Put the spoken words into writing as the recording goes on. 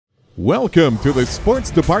Welcome to the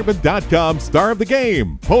SportsDepartment.com Star of the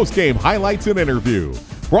Game post-game highlights and interview.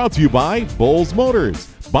 Brought to you by Bowles Motors.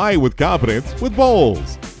 Buy with confidence with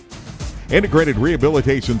Bowles. Integrated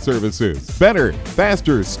Rehabilitation Services. Better,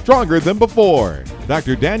 faster, stronger than before.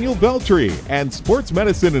 Dr. Danielle Veltri and Sports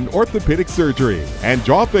Medicine and Orthopedic Surgery. And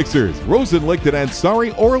Jaw Fixers, Rosenlicht and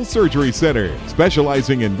Ansari Oral Surgery Center,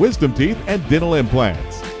 specializing in wisdom teeth and dental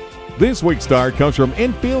implants. This week's star comes from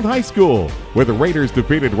Enfield High School, where the Raiders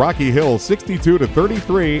defeated Rocky Hill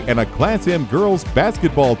 62-33 in a Class M girls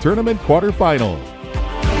basketball tournament quarterfinal.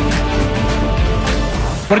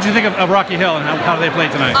 What did you think of Rocky Hill and how they played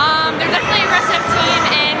tonight? They're definitely an aggressive team,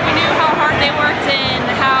 and we knew how hard they worked and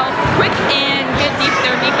how quick and good deep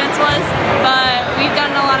their defense was. But we've done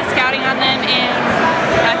a lot of scouting on them, and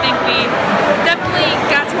I think we definitely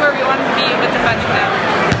got to where we wanted to be with defending them.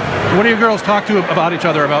 What do you girls talk to about each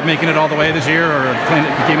other about making it all the way this year, or playing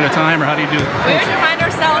a game at a time, or how do you do it? We always remind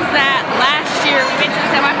ourselves that last year we made it to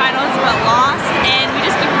the semifinals but lost, and we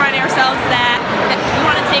just keep reminding ourselves that we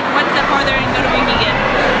want to take one step farther and go to Mohegan.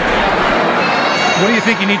 What do you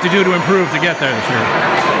think you need to do to improve to get there this year?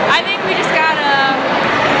 I think we just gotta.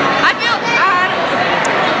 I feel.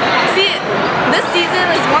 See, this season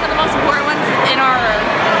is one of the most important ones in our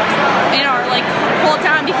like whole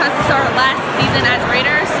time because it's our last season as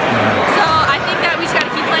Raiders. So I think that we just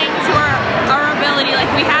gotta keep playing to our ability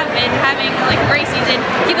like we have been, having like a great season,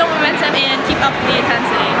 keep the momentum and keep up the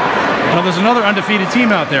intensity. Well, there's another undefeated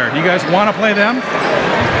team out there. Do you guys want to play them?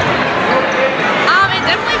 It'd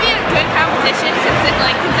definitely be a good competition,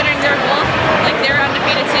 considering they're both like they're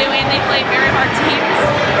undefeated too, and they play very hard teams.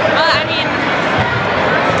 But I mean,